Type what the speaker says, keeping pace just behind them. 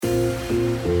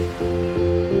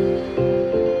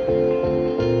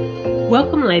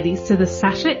Welcome, ladies, to the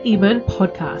Sasha Eburn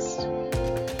podcast,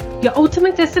 your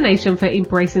ultimate destination for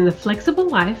embracing the flexible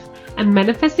life and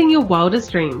manifesting your wildest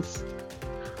dreams.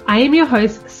 I am your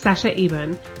host, Sasha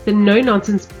Eburn, the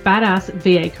no-nonsense badass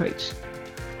VA coach.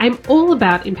 I'm all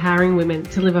about empowering women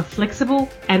to live a flexible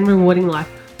and rewarding life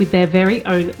with their very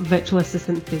own virtual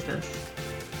assistant business.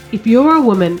 If you're a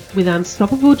woman with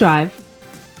unstoppable drive,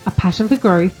 a passion for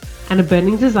growth, and a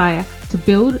burning desire to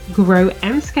build, grow,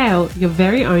 and scale your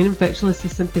very own virtual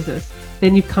assistant business,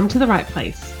 then you've come to the right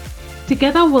place.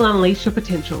 Together, we'll unleash your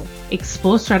potential,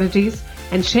 explore strategies,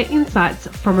 and share insights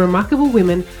from remarkable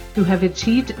women who have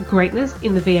achieved greatness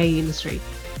in the VA industry.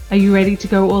 Are you ready to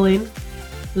go all in?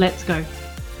 Let's go.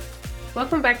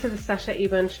 Welcome back to the Sasha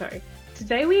Eburn Show.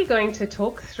 Today we are going to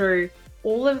talk through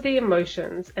all of the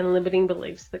emotions and limiting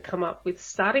beliefs that come up with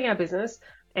starting our business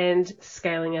and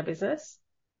scaling our business,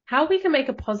 how we can make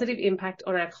a positive impact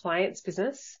on our client's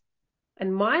business,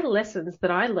 and my lessons that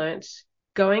I learned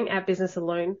going at business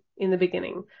alone in the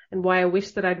beginning and why I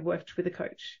wish that I'd worked with a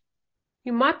coach.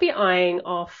 You might be eyeing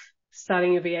off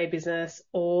starting a VA business,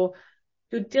 or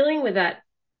you're dealing with that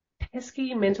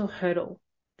pesky mental hurdle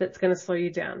that's going to slow you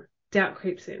down. Doubt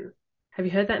creeps in. Have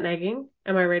you heard that nagging?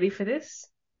 Am I ready for this?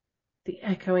 The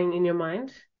echoing in your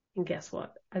mind. And guess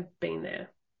what? I've been there.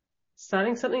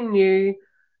 Starting something new,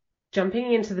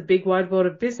 jumping into the big wide world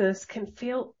of business can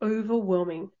feel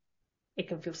overwhelming. It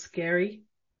can feel scary.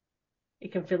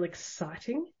 It can feel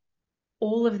exciting.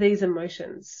 All of these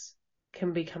emotions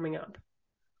can be coming up.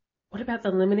 What about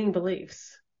the limiting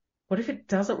beliefs? What if it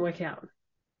doesn't work out?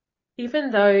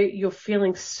 Even though you're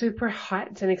feeling super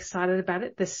hyped and excited about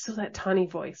it, there's still that tiny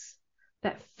voice,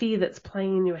 that fear that's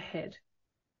playing in your head.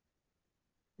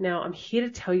 Now, I'm here to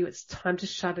tell you it's time to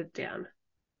shut it down.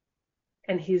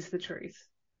 And here's the truth.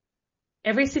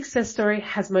 Every success story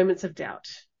has moments of doubt.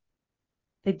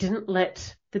 They didn't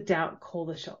let the doubt call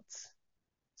the shots.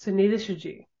 So neither should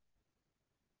you.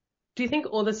 Do you think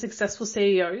all the successful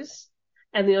CEOs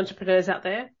and the entrepreneurs out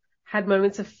there had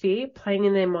moments of fear playing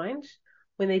in their mind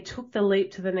when they took the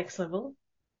leap to the next level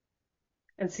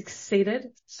and succeeded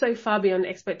so far beyond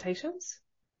expectations?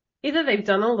 Either they've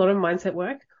done a lot of mindset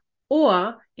work,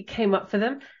 or it came up for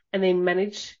them and they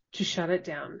managed to shut it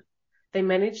down. They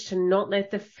managed to not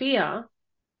let the fear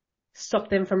stop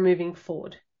them from moving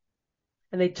forward.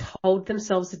 And they told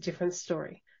themselves a different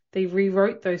story. They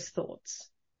rewrote those thoughts.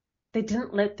 They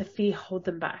didn't let the fear hold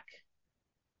them back.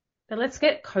 Now let's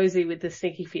get cozy with the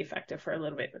sneaky fear factor for a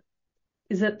little bit.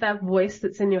 Is it that voice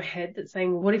that's in your head that's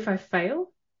saying, what if I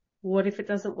fail? What if it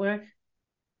doesn't work?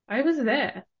 I was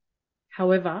there.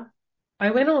 However,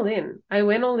 I went all in. I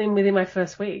went all in within my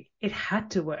first week. It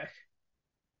had to work.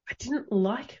 I didn't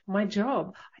like my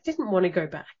job. I didn't want to go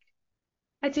back.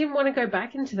 I didn't want to go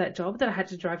back into that job that I had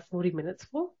to drive 40 minutes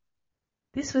for.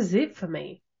 This was it for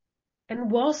me.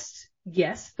 And whilst,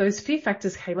 yes, those fear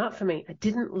factors came up for me, I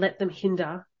didn't let them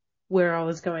hinder where I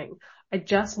was going. I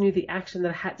just knew the action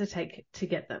that I had to take to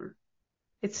get them.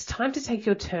 It's time to take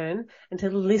your turn and to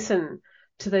listen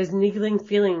to those niggling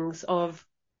feelings of,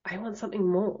 I want something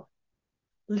more.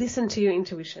 Listen to your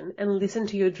intuition and listen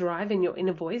to your drive and your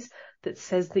inner voice that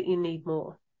says that you need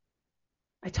more.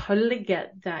 I totally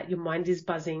get that your mind is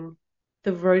buzzing.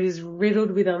 The road is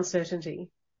riddled with uncertainty.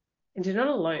 And you're not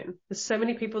alone. There's so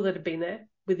many people that have been there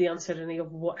with the uncertainty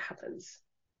of what happens.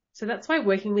 So that's why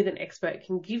working with an expert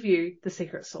can give you the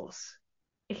secret sauce.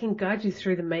 It can guide you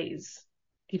through the maze,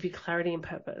 give you clarity and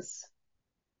purpose.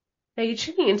 Now, you're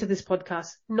tuning into this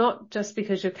podcast not just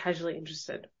because you're casually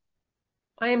interested.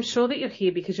 I am sure that you're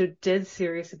here because you're dead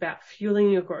serious about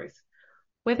fueling your growth.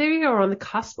 Whether you're on the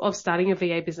cusp of starting a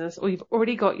VA business or you've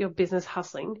already got your business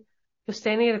hustling, you're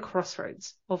standing at a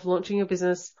crossroads of launching your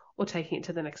business or taking it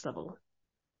to the next level.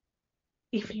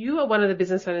 If you are one of the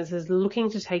business owners that's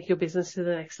looking to take your business to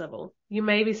the next level, you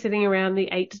may be sitting around the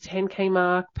 8 to 10K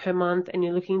mark per month and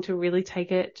you're looking to really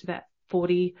take it to that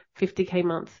 40, 50K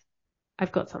month.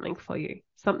 I've got something for you.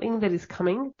 Something that is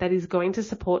coming that is going to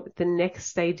support the next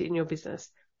stage in your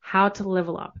business. How to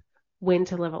level up, when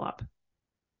to level up,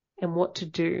 and what to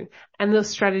do, and the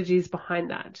strategies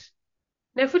behind that.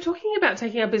 Now, if we're talking about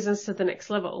taking our business to the next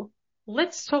level,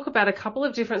 let's talk about a couple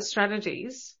of different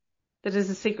strategies that is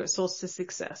the secret sauce to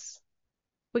success.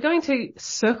 We're going to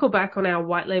circle back on our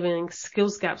white labeling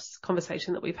skills gaps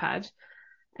conversation that we've had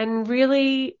and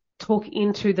really talk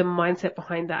into the mindset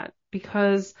behind that,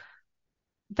 because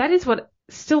that is what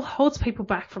still holds people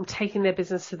back from taking their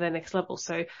business to their next level.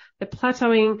 So they're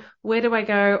plateauing. Where do I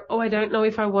go? Oh, I don't know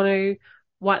if I want to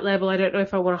white label. I don't know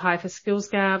if I want to hire for skills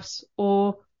gaps,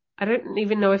 or I don't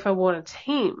even know if I want a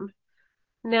team.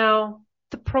 Now,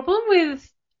 the problem with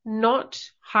not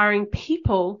hiring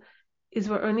people is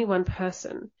we're only one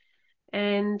person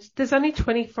and there's only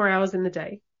 24 hours in the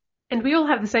day. And we all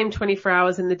have the same 24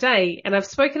 hours in the day. And I've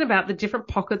spoken about the different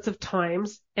pockets of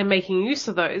times and making use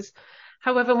of those.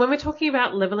 However, when we're talking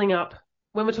about leveling up,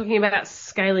 when we're talking about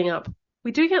scaling up,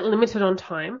 we do get limited on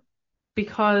time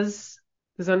because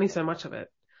there's only so much of it.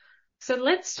 So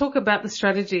let's talk about the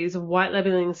strategies of white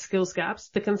labeling skills gaps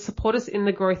that can support us in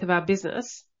the growth of our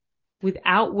business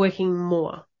without working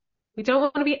more. We don't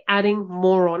want to be adding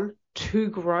more on to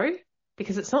grow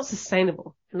because it's not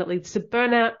sustainable and it leads to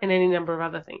burnout and any number of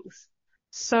other things.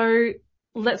 So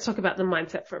let's talk about the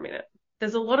mindset for a minute.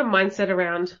 There's a lot of mindset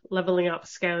around leveling up,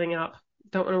 scaling up,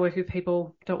 don't want to work with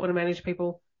people, don't want to manage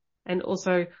people. And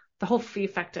also the whole fear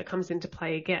factor comes into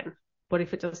play again. What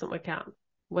if it doesn't work out?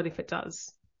 What if it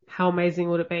does? How amazing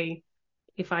would it be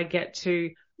if I get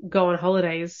to go on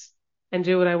holidays and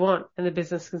do what I want and the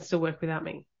business can still work without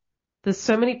me? There's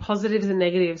so many positives and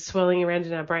negatives swirling around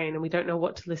in our brain and we don't know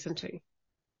what to listen to.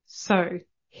 So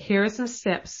here are some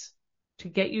steps to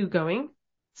get you going,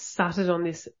 started on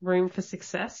this room for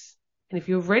success. And if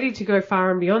you're ready to go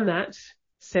far and beyond that,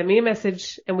 send me a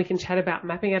message and we can chat about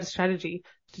mapping out a strategy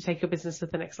to take your business to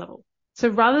the next level. So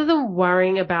rather than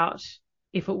worrying about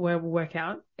if it will work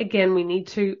out, again, we need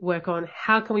to work on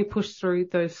how can we push through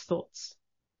those thoughts.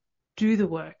 Do the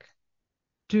work.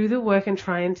 Do the work and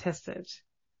try and test it.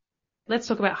 Let's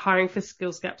talk about hiring for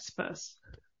skills gaps first.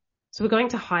 So we're going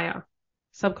to hire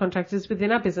subcontractors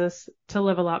within our business to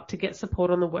level up to get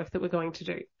support on the work that we're going to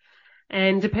do.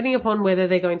 And depending upon whether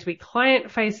they're going to be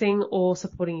client facing or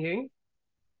supporting you,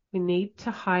 we need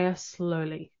to hire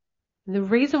slowly. And the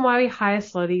reason why we hire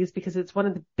slowly is because it's one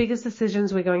of the biggest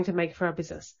decisions we're going to make for our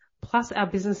business. Plus our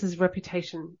business's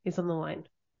reputation is on the line.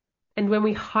 And when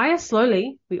we hire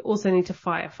slowly, we also need to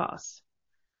fire fast.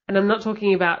 And I'm not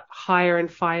talking about hire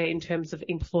and fire in terms of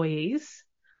employees.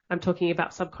 I'm talking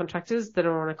about subcontractors that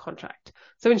are on a contract.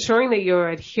 So ensuring that you're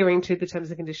adhering to the terms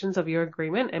and conditions of your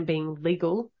agreement and being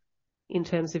legal in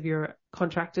terms of your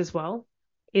contract as well.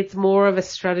 It's more of a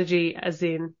strategy as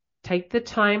in take the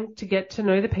time to get to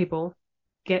know the people,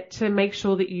 get to make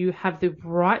sure that you have the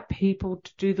right people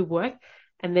to do the work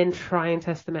and then try and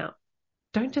test them out.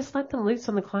 Don't just let them loose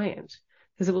on the client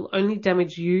because it will only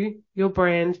damage you, your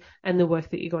brand, and the work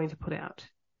that you're going to put out.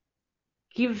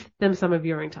 Give them some of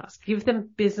your own tasks. Give them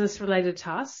business-related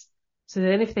tasks so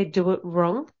then if they do it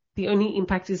wrong, the only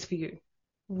impact is for you.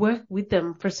 Work with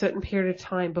them for a certain period of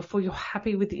time before you're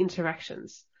happy with the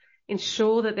interactions.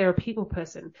 Ensure that they're a people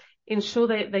person. Ensure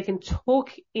that they can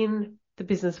talk in the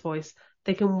business voice.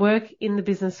 They can work in the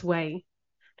business way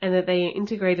and that they are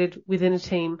integrated within a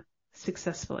team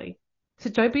successfully. So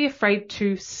don't be afraid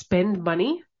to spend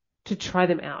money to try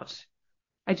them out.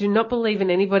 I do not believe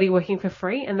in anybody working for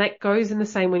free, and that goes in the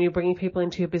same when you're bringing people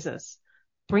into your business.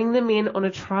 Bring them in on a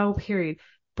trial period.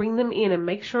 Bring them in and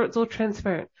make sure it's all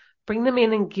transparent. Bring them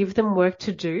in and give them work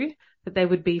to do that they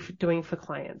would be doing for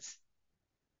clients.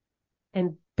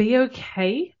 And be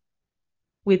okay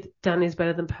with done is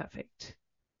better than perfect.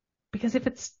 Because if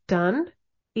it's done,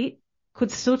 it could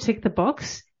still tick the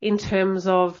box in terms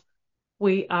of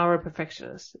we are a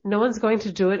perfectionist. No one's going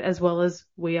to do it as well as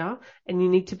we are, and you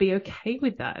need to be okay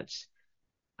with that.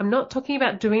 I'm not talking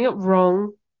about doing it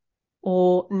wrong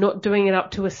or not doing it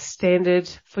up to a standard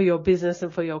for your business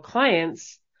and for your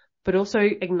clients, but also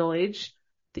acknowledge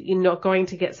that you're not going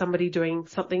to get somebody doing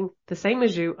something the same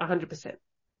as you 100%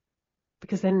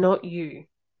 because they're not you.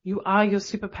 You are your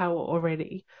superpower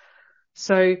already.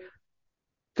 So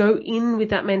go in with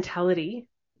that mentality.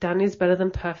 Done is better than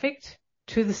perfect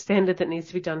to the standard that needs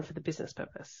to be done for the business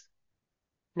purpose.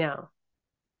 Now,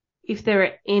 if there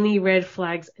are any red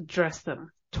flags, address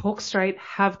them. Talk straight,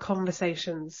 have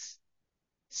conversations.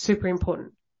 Super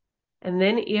important. And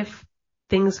then if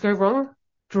things go wrong,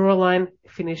 draw a line,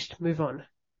 finished, move on.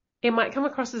 It might come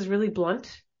across as really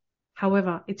blunt.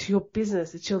 However, it's your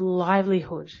business. It's your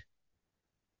livelihood.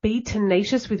 Be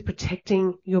tenacious with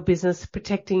protecting your business,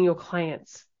 protecting your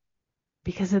clients.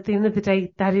 Because at the end of the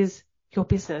day, that is your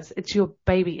business. It's your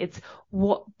baby. It's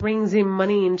what brings in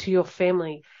money into your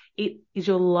family. It is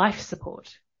your life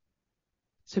support.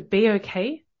 So be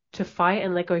okay to fight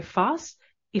and let go fast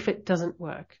if it doesn't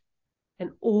work.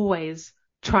 And always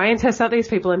try and test out these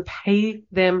people and pay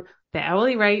them their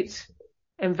hourly rate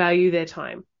and value their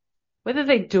time. Whether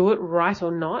they do it right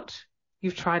or not,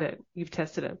 you've tried it, you've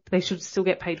tested it. They should still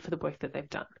get paid for the work that they've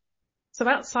done. So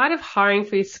outside of hiring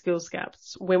for your skills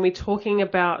gaps, when we're talking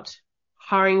about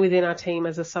hiring within our team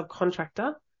as a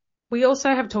subcontractor, we also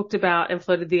have talked about and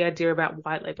floated the idea about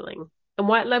white labeling. And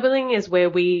white labeling is where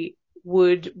we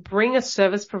would bring a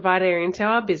service provider into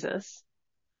our business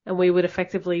and we would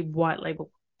effectively white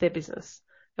label their business.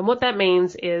 And what that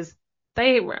means is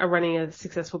they are running a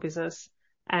successful business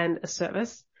and a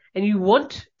service, and you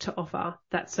want to offer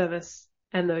that service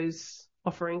and those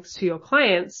offerings to your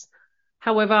clients.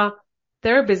 However,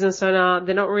 they're a business owner.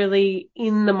 They're not really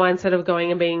in the mindset of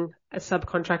going and being a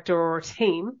subcontractor or a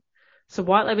team. So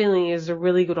white labeling is a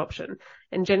really good option.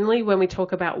 And generally when we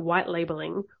talk about white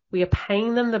labeling, we are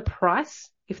paying them the price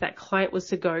if that client was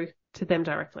to go to them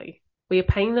directly. We are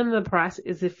paying them the price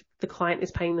as if the client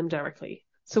is paying them directly.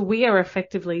 So we are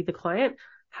effectively the client.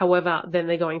 However, then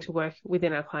they're going to work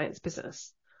within our client's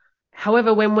business.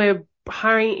 However, when we're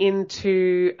hiring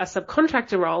into a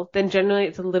subcontractor role, then generally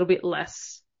it's a little bit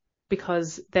less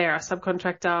because they're a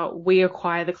subcontractor. We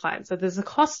acquire the client. So there's a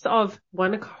cost of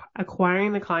one,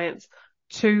 acquiring the clients,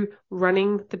 two,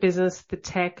 running the business, the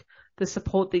tech, the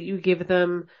support that you give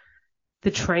them,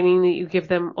 the training that you give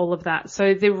them, all of that.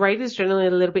 So the rate is generally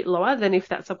a little bit lower than if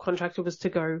that subcontractor was to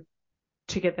go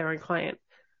to get their own client.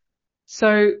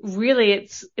 So really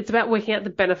it's about working out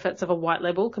the benefits of a white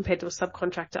label compared to a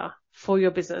subcontractor for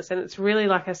your business. And it's really,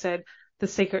 like I said, the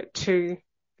secret to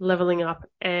leveling up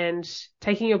and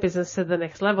taking your business to the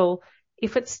next level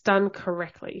if it's done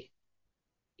correctly,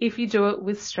 if you do it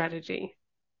with strategy.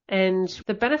 And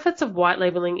the benefits of white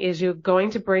labeling is you're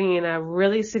going to bring in a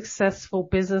really successful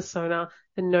business owner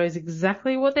that knows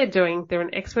exactly what they're doing. They're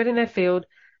an expert in their field,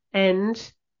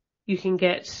 and you can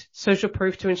get social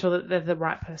proof to ensure that they're the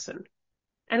right person.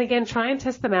 And again, try and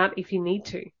test them out if you need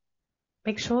to.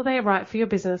 Make sure they are right for your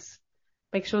business.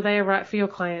 Make sure they are right for your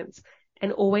clients,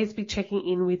 and always be checking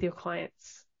in with your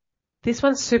clients. This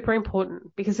one's super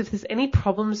important because if there's any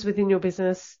problems within your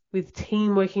business with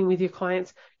team working with your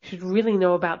clients, you should really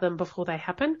know about them before they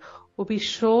happen, or be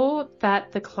sure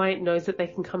that the client knows that they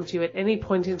can come to you at any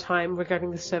point in time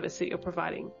regarding the service that you're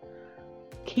providing.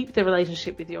 Keep the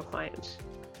relationship with your client.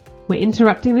 We're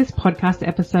interrupting this podcast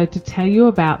episode to tell you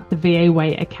about the VA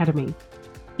Way Academy.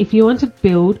 If you want to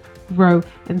build, grow,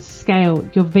 and scale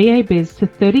your VA biz to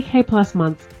 30K plus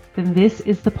months, then this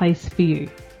is the place for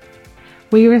you.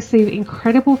 We receive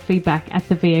incredible feedback at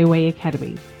the VA Way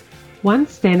Academy. One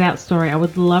standout story I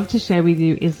would love to share with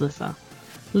you is Lissa.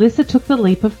 Lissa took the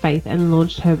leap of faith and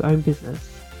launched her own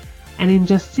business. And in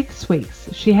just 6 weeks,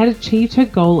 she had achieved her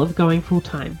goal of going full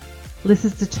time.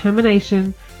 Lissa's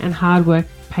determination and hard work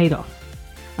paid off,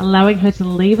 allowing her to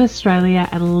leave Australia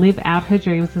and live out her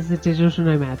dreams as a digital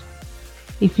nomad.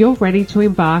 If you're ready to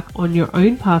embark on your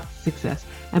own path to success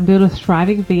and build a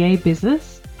thriving VA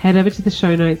business, head over to the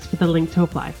show notes for the link to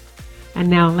apply. And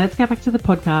now let's get back to the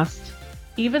podcast.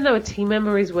 Even though a team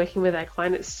member is working with our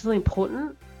client, it's still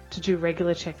important to do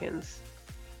regular check-ins.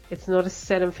 It's not a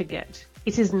set and forget.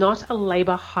 It is not a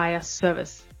labor hire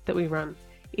service that we run.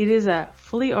 It is a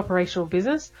fully operational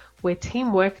business where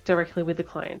team work directly with the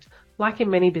client, like in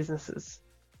many businesses.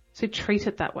 So treat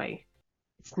it that way.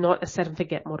 It's not a set and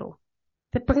forget model.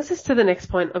 That brings us to the next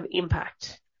point of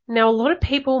impact. Now, a lot of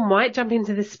people might jump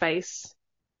into this space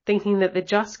thinking that they're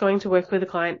just going to work with a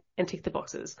client and tick the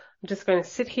boxes. I'm just going to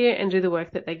sit here and do the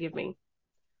work that they give me.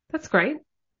 That's great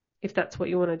if that's what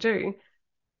you want to do.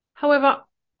 However,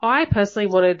 I personally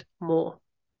wanted more.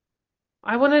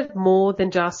 I wanted more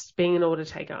than just being an order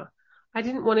taker. I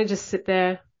didn't want to just sit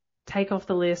there, take off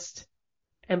the list,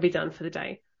 and be done for the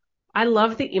day. I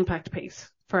love the impact piece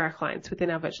for our clients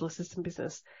within our virtual assistant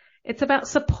business. It's about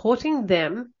supporting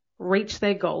them reach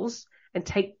their goals and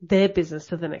take their business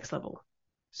to the next level.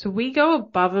 So we go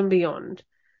above and beyond.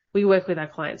 We work with our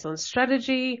clients on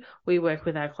strategy. We work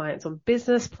with our clients on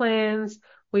business plans.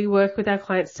 We work with our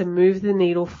clients to move the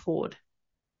needle forward.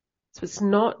 So it's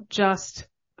not just,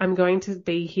 I'm going to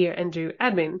be here and do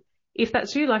admin. If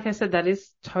that's you, like I said, that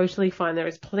is totally fine. There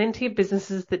is plenty of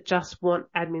businesses that just want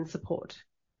admin support.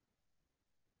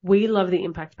 We love the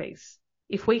impact piece.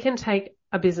 If we can take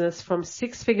a business from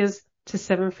 6 figures to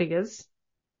 7 figures,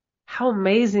 how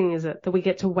amazing is it that we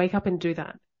get to wake up and do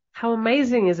that? How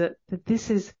amazing is it that this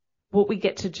is what we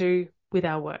get to do with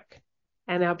our work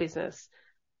and our business,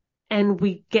 and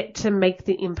we get to make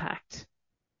the impact.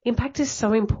 Impact is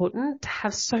so important to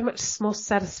have so much more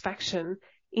satisfaction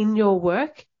in your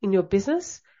work, in your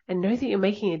business, and know that you're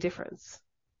making a difference.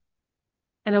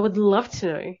 And I would love to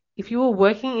know if you are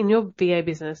working in your VA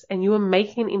business and you are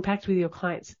making an impact with your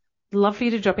clients. I'd love for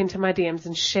you to drop into my DMs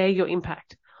and share your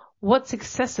impact. What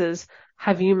successes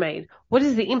have you made? What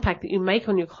is the impact that you make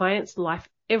on your client's life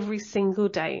every single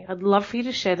day? I'd love for you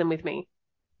to share them with me.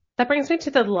 That brings me to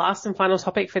the last and final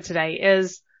topic for today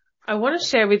is I want to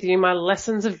share with you my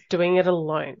lessons of doing it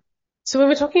alone. So when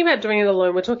we're talking about doing it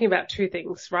alone, we're talking about 2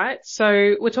 things, right?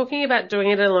 So we're talking about doing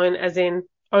it alone as in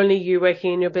only you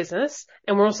working in your business.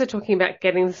 And we're also talking about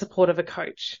getting the support of a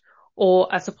coach or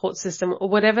a support system or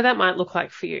whatever that might look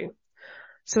like for you.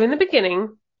 So in the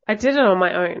beginning, I did it on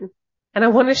my own, and I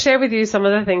want to share with you some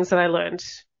of the things that I learned.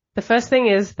 The first thing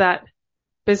is that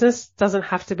business doesn't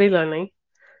have to be lonely.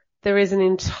 There is an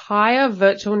entire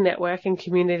virtual network and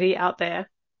community out there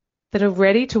that are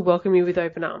ready to welcome you with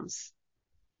open arms.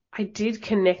 I did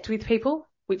connect with people,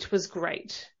 which was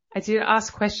great. I did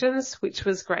ask questions, which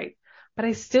was great, but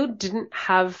I still didn't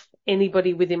have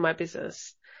anybody within my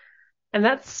business. And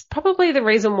that's probably the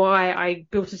reason why I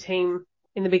built a team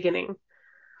in the beginning,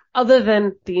 other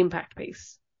than the impact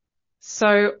piece.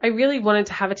 So I really wanted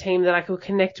to have a team that I could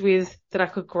connect with, that I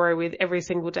could grow with every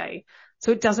single day.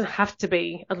 So it doesn't have to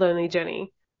be a lonely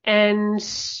journey. And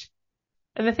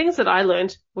the things that I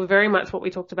learned were very much what we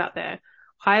talked about there.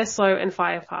 Hire slow and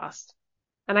fire fast.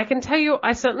 And I can tell you,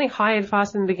 I certainly hired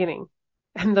fast in the beginning.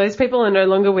 And those people are no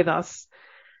longer with us.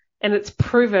 And it's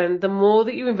proven the more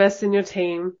that you invest in your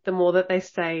team, the more that they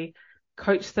stay.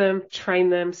 Coach them, train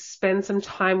them, spend some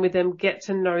time with them, get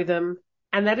to know them.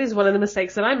 And that is one of the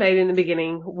mistakes that I made in the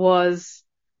beginning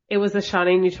it was the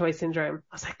shiny new toy syndrome.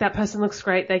 I was like, that person looks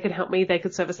great. They could help me. They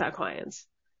could service our clients.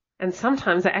 And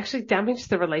sometimes I actually damaged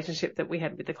the relationship that we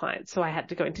had with the client. So I had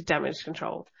to go into damage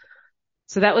control.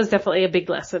 So that was definitely a big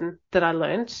lesson that I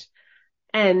learned.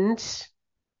 And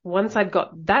once I'd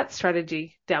got that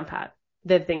strategy down pat,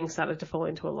 then things started to fall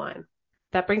into a line.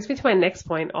 That brings me to my next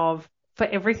point of, for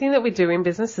everything that we do in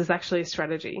business is actually a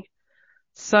strategy.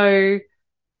 So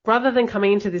rather than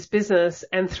coming into this business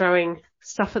and throwing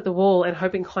stuff at the wall and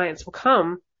hoping clients will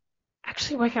come,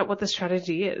 actually work out what the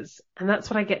strategy is. And that's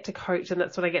what I get to coach, and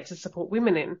that's what I get to support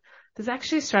women in. There's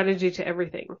actually a strategy to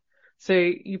everything. So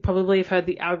you probably have heard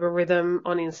the algorithm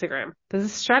on Instagram. There's a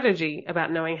strategy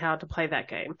about knowing how to play that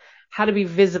game, how to be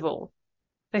visible.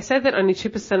 They say that only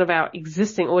 2% of our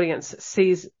existing audience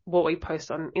sees what we post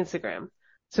on Instagram.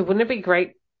 So wouldn't it be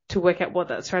great to work out what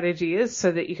that strategy is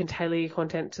so that you can tailor your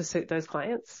content to suit those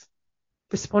clients?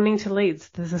 Responding to leads,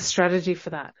 there's a strategy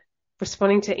for that.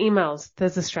 Responding to emails,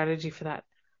 there's a strategy for that.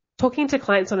 Talking to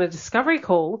clients on a discovery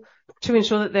call to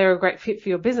ensure that they're a great fit for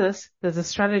your business, there's a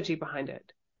strategy behind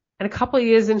it. And a couple of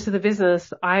years into the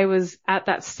business, I was at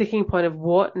that sticking point of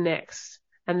what next?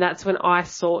 And that's when I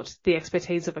sought the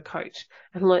expertise of a coach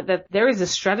and learned that there is a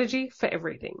strategy for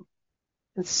everything.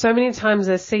 And so many times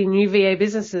I see new VA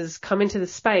businesses come into the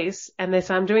space and they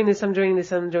say, I'm doing this, I'm doing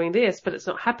this, I'm doing this, but it's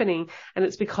not happening. And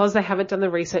it's because they haven't done the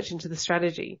research into the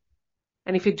strategy.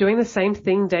 And if you're doing the same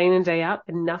thing day in and day out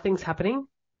and nothing's happening,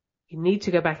 you need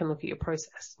to go back and look at your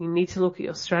process. You need to look at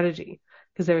your strategy,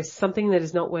 because there is something that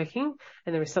is not working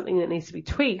and there is something that needs to be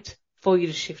tweaked for you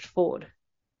to shift forward.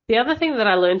 The other thing that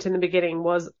I learned in the beginning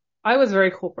was I was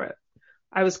very corporate.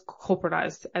 I was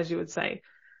corporatized, as you would say.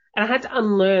 And I had to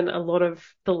unlearn a lot of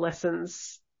the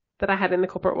lessons that I had in the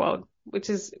corporate world, which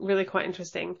is really quite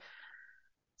interesting.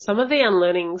 Some of the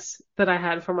unlearnings that I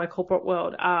had from my corporate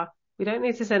world are, we don't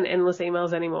need to send endless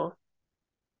emails anymore.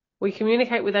 We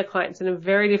communicate with our clients in a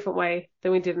very different way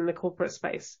than we did in the corporate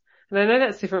space. And I know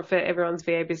that's different for everyone's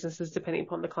VA businesses depending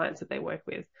upon the clients that they work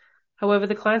with. However,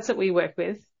 the clients that we work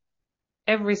with,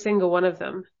 every single one of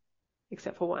them,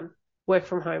 except for one, work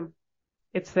from home.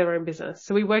 It's their own business.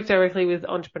 So we work directly with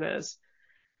entrepreneurs,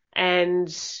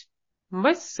 and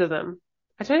most of them,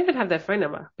 I don't even have their phone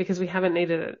number because we haven't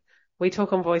needed it. We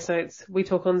talk on voice notes. We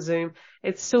talk on Zoom.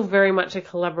 It's still very much a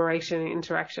collaboration and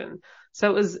interaction.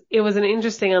 So it was an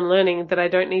interesting unlearning that I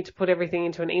don't need to put everything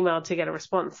into an email to get a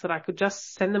response, that I could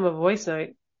just send them a voice note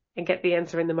and get the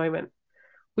answer in the moment,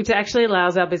 which actually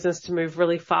allows our business to move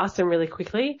really fast and really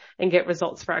quickly and get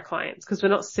results for our clients, because we're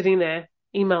not sitting there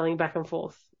emailing back and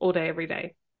forth all day, every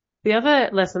day. The other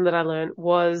lesson that I learned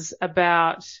was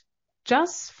about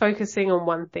just focusing on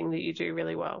one thing that you do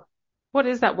really well. What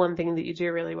is that one thing that you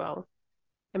do really well?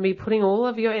 And be putting all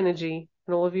of your energy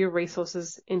and all of your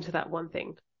resources into that one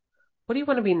thing. What do you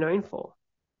want to be known for?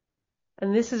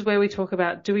 And this is where we talk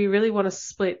about, do we really want to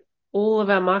split all of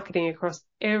our marketing across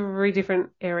every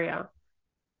different area?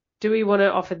 Do we want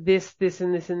to offer this, this,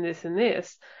 and this, and this, and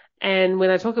this? And when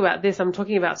I talk about this, I'm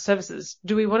talking about services.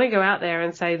 Do we want to go out there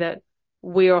and say that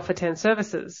we offer 10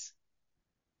 services?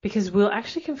 Because we'll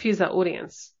actually confuse our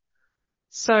audience.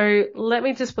 So let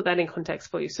me just put that in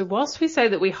context for you. So whilst we say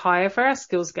that we hire for our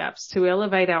skills gaps to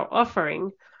elevate our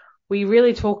offering, we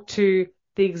really talk to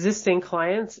the existing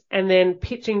clients and then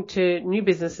pitching to new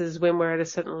businesses when we're at a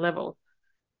certain level.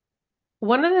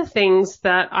 One of the things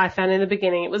that I found in the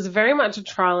beginning, it was very much a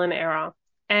trial and error.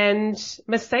 And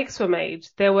mistakes were made.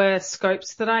 There were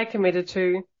scopes that I committed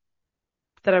to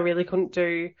that I really couldn't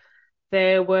do.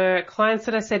 There were clients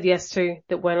that I said yes to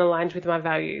that weren't aligned with my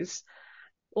values.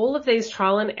 All of these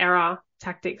trial and error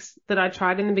tactics that I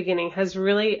tried in the beginning has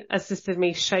really assisted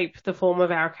me shape the form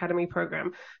of our academy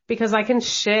program, because I can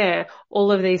share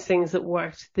all of these things that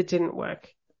worked, that didn't work.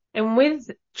 And with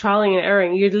trialing and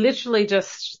erroring, you're literally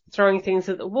just throwing things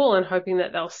at the wall and hoping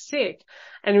that they'll stick,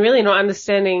 and really not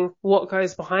understanding what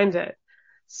goes behind it.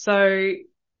 So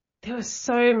there were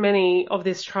so many of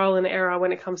this trial and error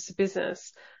when it comes to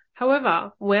business.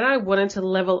 However, when I wanted to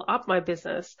level up my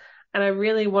business and I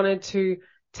really wanted to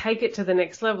take it to the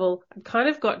next level, I kind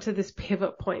of got to this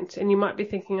pivot point, and you might be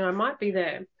thinking I might be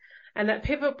there. And that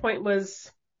pivot point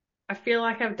was, I feel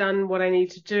like I've done what I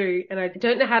need to do and I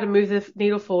don't know how to move the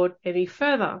needle forward any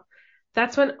further.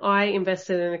 That's when I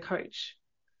invested in a coach.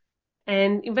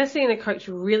 And investing in a coach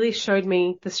really showed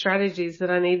me the strategies that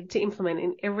I needed to implement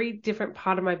in every different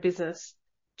part of my business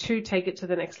to take it to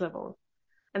the next level.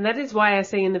 And that is why I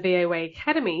see in the VA Way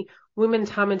Academy, women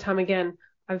time and time again,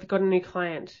 I've got a new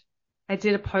client. I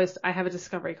did a post, I have a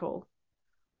discovery call.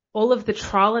 All of the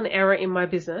trial and error in my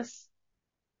business,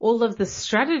 all of the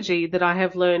strategy that I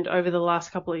have learned over the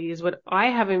last couple of years, when I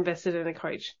have invested in a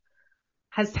coach,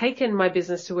 has taken my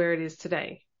business to where it is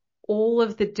today. All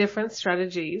of the different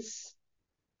strategies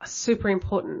are super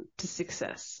important to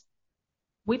success.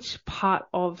 Which part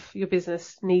of your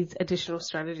business needs additional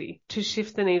strategy to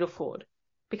shift the needle forward?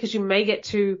 Because you may get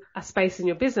to a space in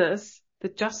your business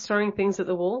that just throwing things at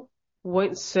the wall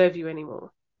won't serve you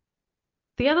anymore.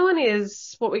 The other one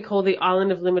is what we call the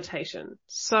island of limitation.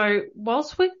 So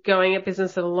whilst we're going at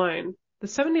business alone,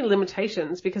 there's so many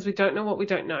limitations because we don't know what we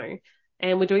don't know,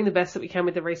 and we're doing the best that we can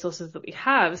with the resources that we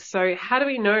have. So how do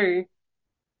we know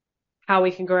how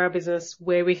we can grow our business,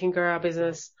 where we can grow our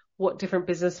business, what different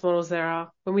business models there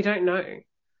are when we don't know?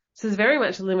 So there's very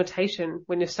much a limitation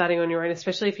when you're starting on your own,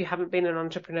 especially if you haven't been an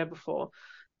entrepreneur before.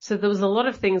 So there was a lot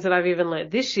of things that I've even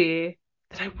learned this year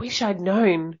that I wish I'd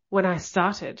known when I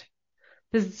started.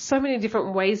 There's so many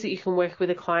different ways that you can work with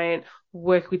a client,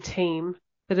 work with team,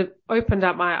 that have opened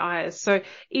up my eyes. So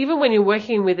even when you're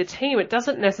working with a team, it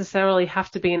doesn't necessarily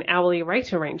have to be an hourly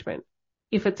rate arrangement.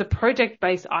 If it's a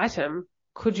project-based item,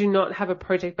 could you not have a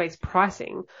project-based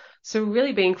pricing? So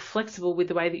really being flexible with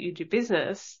the way that you do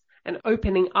business and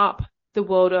opening up the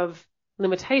world of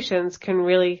limitations can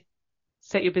really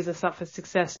set your business up for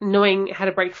success. Knowing how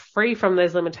to break free from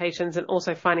those limitations and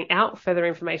also finding out further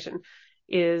information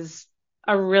is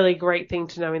a really great thing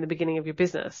to know in the beginning of your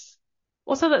business.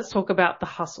 Also, let's talk about the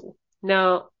hustle.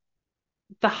 Now,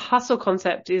 the hustle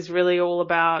concept is really all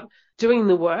about doing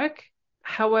the work.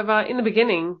 However, in the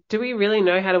beginning, do we really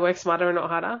know how to work smarter and not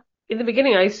harder? In the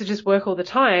beginning, I used to just work all the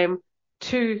time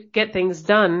to get things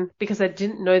done because I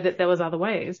didn't know that there was other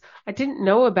ways. I didn't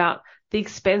know about the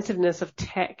expansiveness of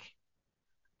tech.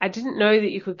 I didn't know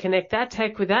that you could connect that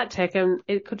tech with that tech and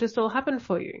it could just all happen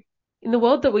for you. In the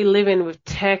world that we live in with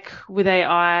tech, with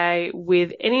AI,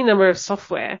 with any number of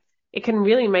software, it can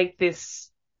really make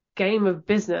this game of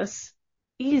business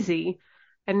easy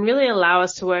and really allow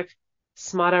us to work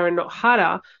smarter and not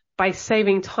harder by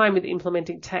saving time with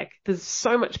implementing tech. There's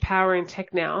so much power in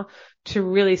tech now to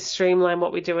really streamline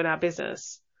what we do in our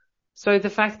business. So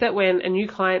the fact that when a new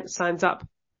client signs up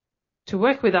to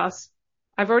work with us,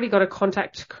 I've already got a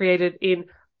contact created in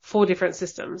 4 different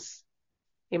systems.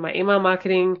 In my email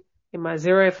marketing, in my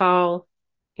Xero file,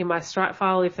 in my Stripe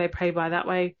file if they pay by that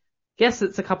way. Yes,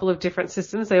 it's a couple of different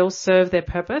systems. They all serve their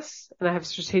purpose, and I have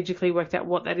strategically worked out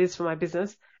what that is for my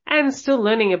business, and still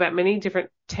learning about many different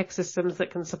tech systems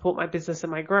that can support my business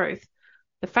and my growth.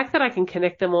 The fact that I can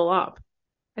connect them all up,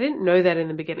 I didn't know that in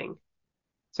the beginning.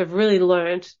 So I've really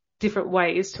learned different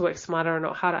ways to work smarter and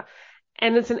not harder.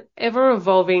 And it's an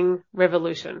ever-evolving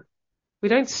revolution. We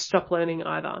don't stop learning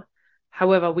either.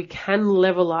 However, we can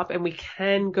level up and we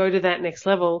can go to that next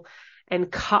level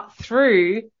and cut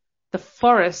through the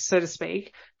forest, so to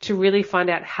speak, to really find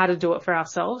out how to do it for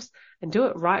ourselves and do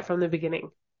it right from the beginning.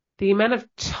 The amount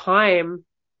of time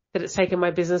that it's taken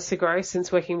my business to grow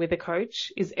since working with a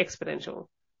coach is exponential.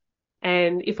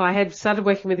 And if I had started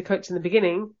working with a coach in the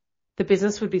beginning, the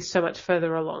business would be so much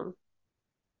further along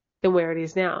than where it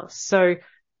is now. So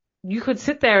you could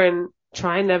sit there and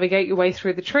try and navigate your way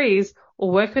through the trees, or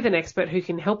work with an expert who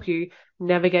can help you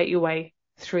navigate your way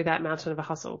through that mountain of a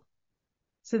hustle.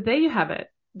 So there you have it.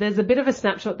 There's a bit of a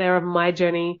snapshot there of my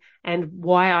journey and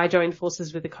why I joined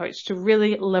forces with a coach to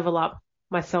really level up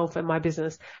myself and my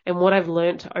business and what I've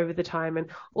learned over the time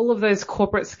and all of those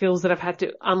corporate skills that I've had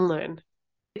to unlearn.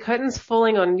 The curtain's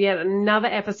falling on yet another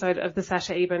episode of the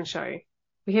Sasha Eban Show.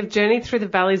 We have journeyed through the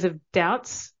valleys of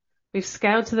doubts. We've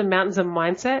scaled to the mountains of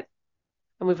mindset,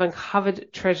 and we've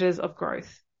uncovered treasures of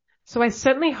growth. So I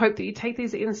certainly hope that you take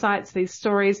these insights, these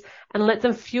stories, and let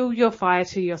them fuel your fire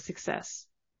to your success.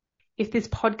 If this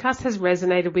podcast has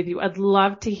resonated with you, I'd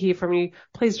love to hear from you.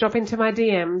 Please drop into my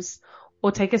DMs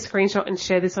or take a screenshot and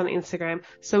share this on Instagram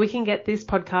so we can get this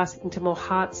podcast into more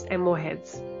hearts and more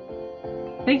heads.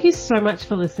 Thank you so much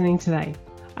for listening today.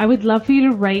 I would love for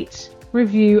you to rate,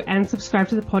 review, and subscribe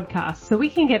to the podcast so we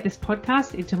can get this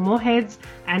podcast into more heads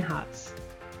and hearts.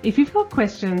 If you've got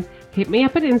questions, hit me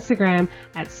up at Instagram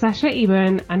at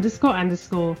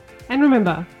 @SashaEburn__. And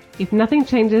remember, if nothing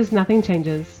changes, nothing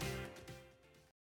changes.